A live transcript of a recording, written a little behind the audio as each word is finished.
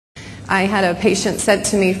I had a patient sent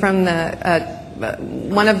to me from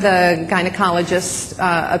one of the gynecologists,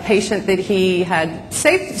 a patient that he had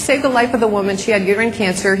saved the life of the woman. She had uterine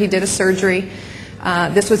cancer. He did a surgery.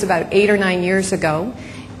 This was about 8 or 9 years ago.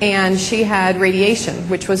 And she had radiation,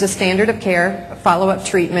 which was a standard of care, follow-up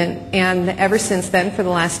treatment. And ever since then, for the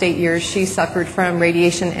last 8 years, she suffered from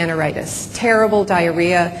radiation enteritis. Terrible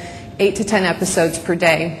diarrhea, 8 to 10 episodes per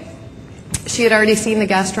day. She had already seen the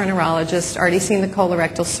gastroenterologist, already seen the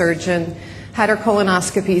colorectal surgeon, had her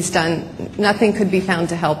colonoscopies done. Nothing could be found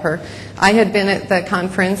to help her. I had been at the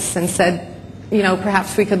conference and said, you know,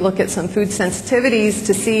 perhaps we could look at some food sensitivities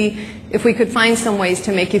to see if we could find some ways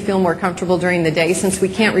to make you feel more comfortable during the day, since we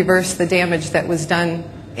can't reverse the damage that was done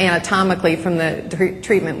anatomically from the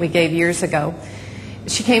treatment we gave years ago.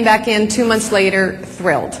 She came back in 2 months later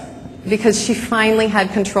thrilled because she finally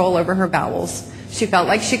had control over her bowels. She felt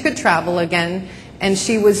like she could travel again, and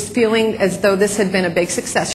she was feeling as though this had been a big success.